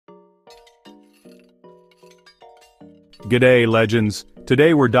G'day, legends.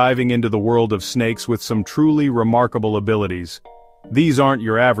 Today we're diving into the world of snakes with some truly remarkable abilities. These aren't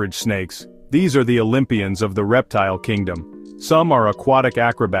your average snakes. These are the Olympians of the reptile kingdom. Some are aquatic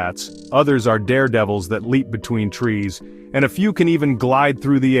acrobats, others are daredevils that leap between trees, and a few can even glide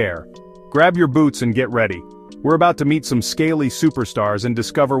through the air. Grab your boots and get ready. We're about to meet some scaly superstars and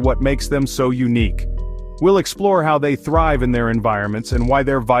discover what makes them so unique. We'll explore how they thrive in their environments and why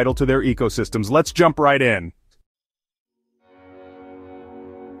they're vital to their ecosystems. Let's jump right in.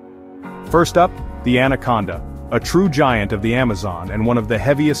 First up, the anaconda, a true giant of the Amazon and one of the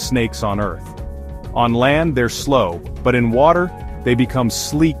heaviest snakes on Earth. On land, they're slow, but in water, they become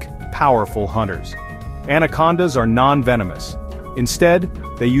sleek, powerful hunters. Anacondas are non-venomous. Instead,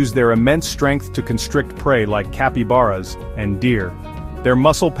 they use their immense strength to constrict prey like capybaras and deer. Their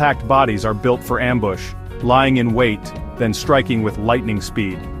muscle-packed bodies are built for ambush, lying in wait, then striking with lightning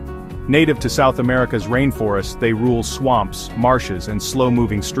speed. Native to South America's rainforests, they rule swamps, marshes, and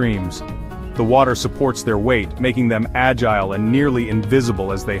slow-moving streams. The water supports their weight, making them agile and nearly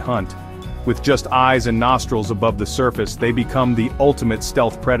invisible as they hunt. With just eyes and nostrils above the surface, they become the ultimate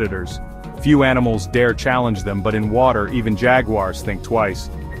stealth predators. Few animals dare challenge them, but in water, even jaguars think twice.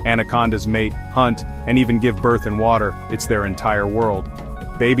 Anacondas mate, hunt, and even give birth in water. It's their entire world.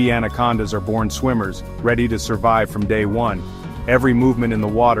 Baby anacondas are born swimmers, ready to survive from day one. Every movement in the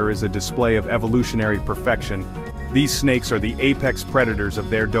water is a display of evolutionary perfection. These snakes are the apex predators of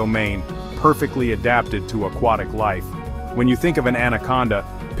their domain, perfectly adapted to aquatic life. When you think of an anaconda,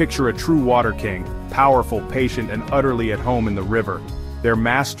 picture a true water king, powerful, patient, and utterly at home in the river. Their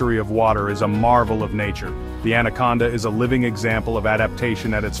mastery of water is a marvel of nature. The anaconda is a living example of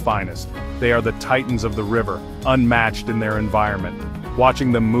adaptation at its finest. They are the titans of the river, unmatched in their environment.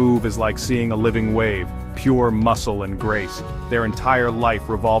 Watching them move is like seeing a living wave, pure muscle and grace. Their entire life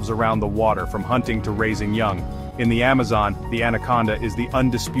revolves around the water, from hunting to raising young. In the Amazon, the anaconda is the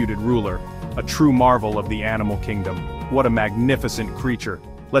undisputed ruler, a true marvel of the animal kingdom. What a magnificent creature.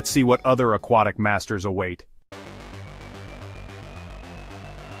 Let's see what other aquatic masters await.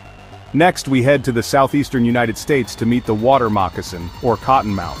 Next, we head to the southeastern United States to meet the water moccasin, or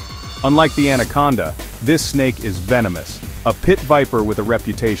cottonmouth. Unlike the anaconda, this snake is venomous, a pit viper with a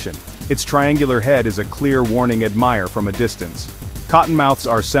reputation. Its triangular head is a clear warning admire from a distance. Cottonmouths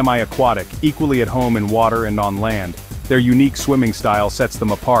are semi-aquatic, equally at home in water and on land. Their unique swimming style sets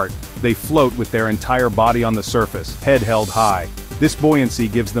them apart. They float with their entire body on the surface, head held high. This buoyancy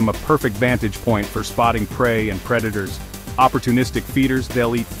gives them a perfect vantage point for spotting prey and predators. Opportunistic feeders,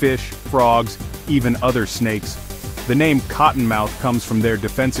 they'll eat fish, frogs, even other snakes. The name cottonmouth comes from their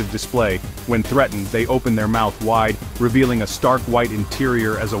defensive display. When threatened, they open their mouth wide, revealing a stark white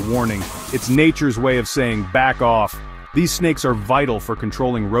interior as a warning. It's nature's way of saying, back off. These snakes are vital for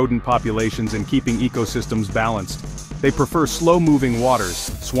controlling rodent populations and keeping ecosystems balanced. They prefer slow-moving waters,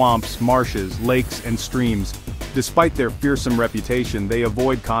 swamps, marshes, lakes, and streams. Despite their fearsome reputation, they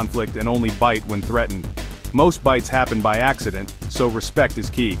avoid conflict and only bite when threatened. Most bites happen by accident, so respect is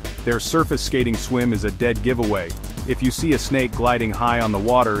key. Their surface skating swim is a dead giveaway. If you see a snake gliding high on the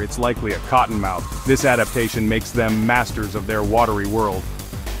water, it's likely a cottonmouth. This adaptation makes them masters of their watery world.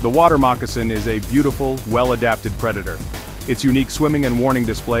 The water moccasin is a beautiful, well-adapted predator. Its unique swimming and warning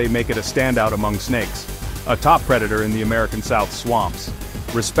display make it a standout among snakes. A top predator in the American South swamps.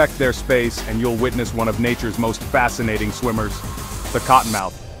 Respect their space and you'll witness one of nature's most fascinating swimmers. The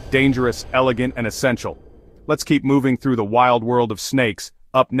cottonmouth. Dangerous, elegant, and essential. Let's keep moving through the wild world of snakes.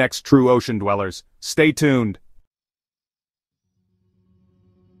 Up next, true ocean dwellers. Stay tuned.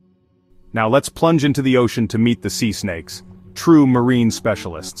 Now let's plunge into the ocean to meet the sea snakes, true marine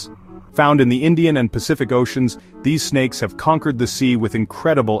specialists. Found in the Indian and Pacific Oceans, these snakes have conquered the sea with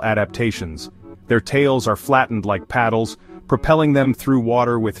incredible adaptations. Their tails are flattened like paddles, propelling them through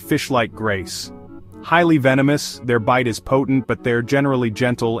water with fish-like grace. Highly venomous, their bite is potent, but they're generally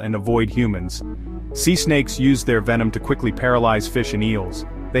gentle and avoid humans. Sea snakes use their venom to quickly paralyze fish and eels.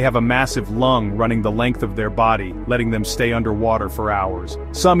 They have a massive lung running the length of their body, letting them stay underwater for hours.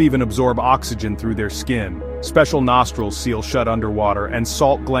 Some even absorb oxygen through their skin. Special nostrils seal shut underwater, and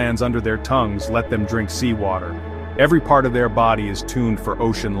salt glands under their tongues let them drink seawater. Every part of their body is tuned for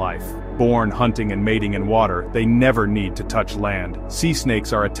ocean life. Born hunting and mating in water, they never need to touch land. Sea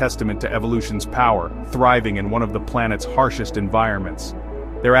snakes are a testament to evolution's power, thriving in one of the planet's harshest environments.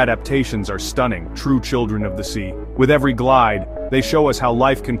 Their adaptations are stunning, true children of the sea. With every glide, they show us how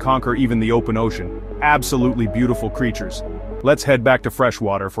life can conquer even the open ocean. Absolutely beautiful creatures. Let's head back to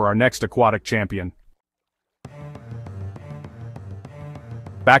freshwater for our next aquatic champion.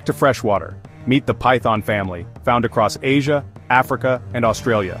 Back to freshwater. Meet the python family, found across Asia, Africa, and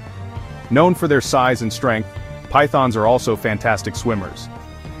Australia. Known for their size and strength, Pythons are also fantastic swimmers.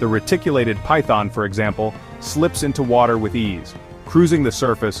 The reticulated python, for example, slips into water with ease, cruising the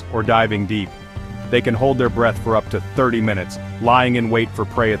surface or diving deep. They can hold their breath for up to 30 minutes, lying in wait for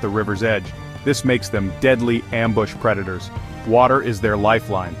prey at the river's edge. This makes them deadly ambush predators. Water is their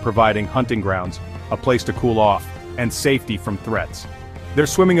lifeline, providing hunting grounds, a place to cool off, and safety from threats. Their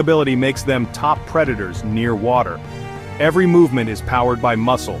swimming ability makes them top predators near water. Every movement is powered by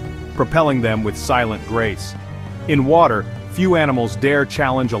muscle, propelling them with silent grace. In water, few animals dare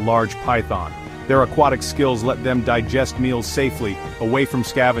challenge a large python. Their aquatic skills let them digest meals safely, away from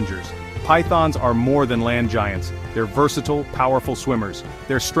scavengers. Pythons are more than land giants. They're versatile, powerful swimmers.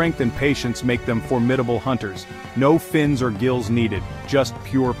 Their strength and patience make them formidable hunters. No fins or gills needed, just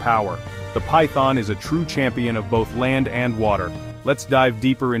pure power. The python is a true champion of both land and water. Let's dive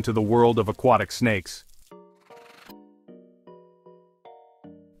deeper into the world of aquatic snakes.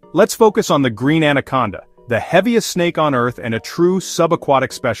 Let's focus on the green anaconda, the heaviest snake on Earth and a true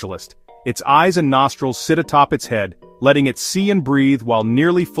subaquatic specialist. Its eyes and nostrils sit atop its head, letting it see and breathe while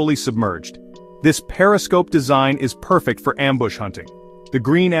nearly fully submerged. This periscope design is perfect for ambush hunting. The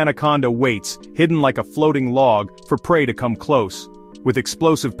green anaconda waits, hidden like a floating log, for prey to come close. With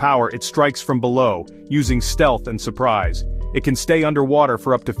explosive power, it strikes from below, using stealth and surprise. It can stay underwater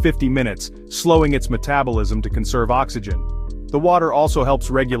for up to 50 minutes, slowing its metabolism to conserve oxygen. The water also helps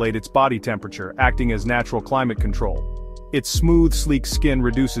regulate its body temperature, acting as natural climate control. Its smooth, sleek skin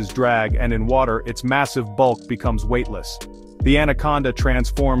reduces drag, and in water, its massive bulk becomes weightless. The anaconda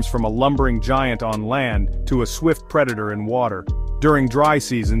transforms from a lumbering giant on land to a swift predator in water. During dry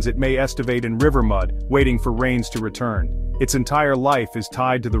seasons, it may estivate in river mud, waiting for rains to return. Its entire life is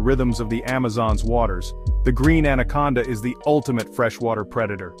tied to the rhythms of the Amazon's waters. The green anaconda is the ultimate freshwater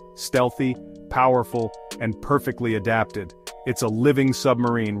predator, stealthy, powerful, and perfectly adapted. It's a living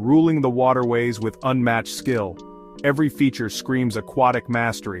submarine, ruling the waterways with unmatched skill. Every feature screams aquatic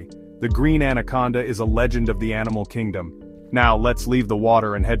mastery. The green anaconda is a legend of the animal kingdom. Now let's leave the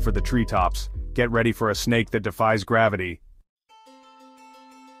water and head for the treetops. Get ready for a snake that defies gravity.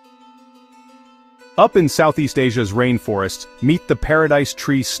 Up in Southeast Asia's rainforests, meet the paradise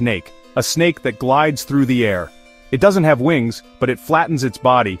tree snake, a snake that glides through the air. It doesn't have wings, but it flattens its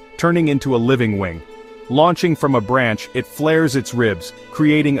body, turning into a living wing. Launching from a branch, it flares its ribs,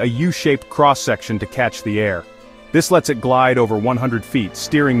 creating a U-shaped cross-section to catch the air. This lets it glide over 100 feet,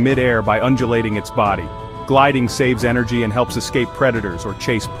 steering mid-air by undulating its body. Gliding saves energy and helps escape predators or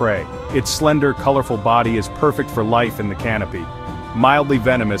chase prey. Its slender, colorful body is perfect for life in the canopy. Mildly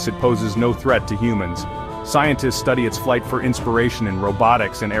venomous, it poses no threat to humans. Scientists study its flight for inspiration in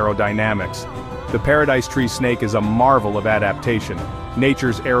robotics and aerodynamics. The paradise tree snake is a marvel of adaptation,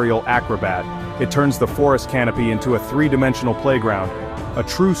 nature's aerial acrobat. It turns the forest canopy into a three-dimensional playground, a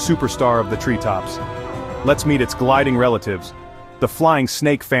true superstar of the treetops. Let's meet its gliding relatives. The flying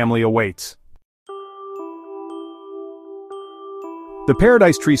snake family awaits. The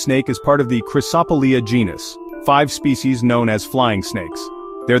paradise tree snake is part of the Chrysopolia genus, 5 species known as flying snakes.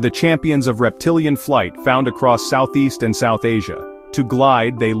 They're the champions of reptilian flight found across Southeast and South Asia. To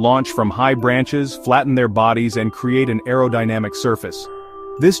glide, they launch from high branches, flatten their bodies, and create an aerodynamic surface.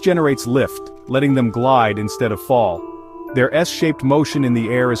 This generates lift, letting them glide instead of fall. Their S-shaped motion in the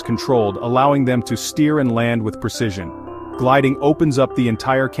air is controlled, allowing them to steer and land with precision. Gliding opens up the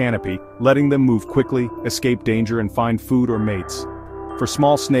entire canopy, letting them move quickly, escape danger, and find food or mates. For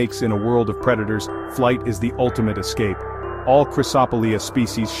small snakes in a world of predators, flight is the ultimate escape. All Chrysopolia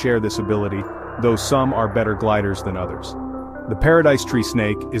species share this ability, though some are better gliders than others. The paradise tree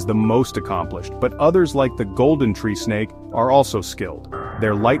snake is the most accomplished, but others like the golden tree snake are also skilled.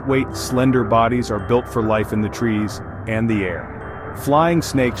 Their lightweight, slender bodies are built for life in the trees and the air. Flying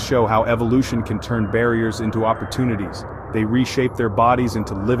snakes show how evolution can turn barriers into opportunities. They reshape their bodies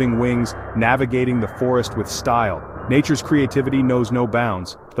into living wings, navigating the forest with style. Nature's creativity knows no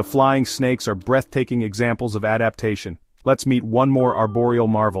bounds. The flying snakes are breathtaking examples of adaptation. Let's meet one more arboreal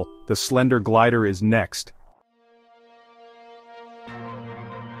marvel. The slender glider is next.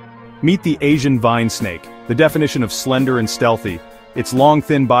 Meet the Asian vine snake, the definition of slender and stealthy. Its long,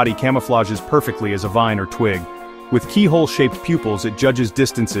 thin body camouflages perfectly as a vine or twig. With keyhole-shaped pupils, it judges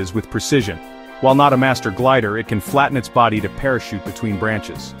distances with precision. While not a master glider, it can flatten its body to parachute between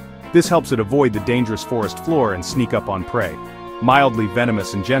branches. This helps it avoid the dangerous forest floor and sneak up on prey. Mildly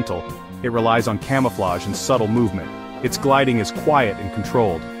venomous and gentle, it relies on camouflage and subtle movement. Its gliding is quiet and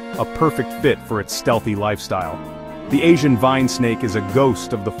controlled, a perfect fit for its stealthy lifestyle. The Asian vine snake is a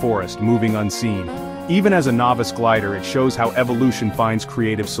ghost of the forest, moving unseen. Even as a novice glider, it shows how evolution finds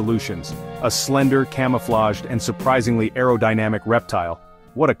creative solutions. A slender, camouflaged, and surprisingly aerodynamic reptile.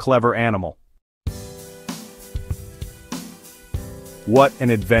 What a clever animal. What an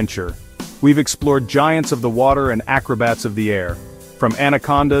adventure! We've explored giants of the water and acrobats of the air. From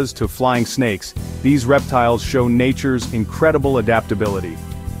anacondas to flying snakes, these reptiles show nature's incredible adaptability.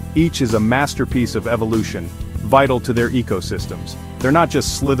 Each is a masterpiece of evolution, vital to their ecosystems. They're not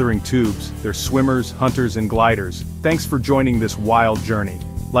just slithering tubes, they're swimmers, hunters, and gliders. Thanks for joining this wild journey.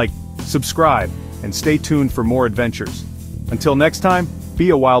 Like, subscribe, and stay tuned for more adventures. Until next time,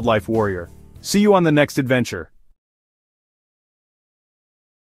 be a wildlife warrior. See you on the next adventure.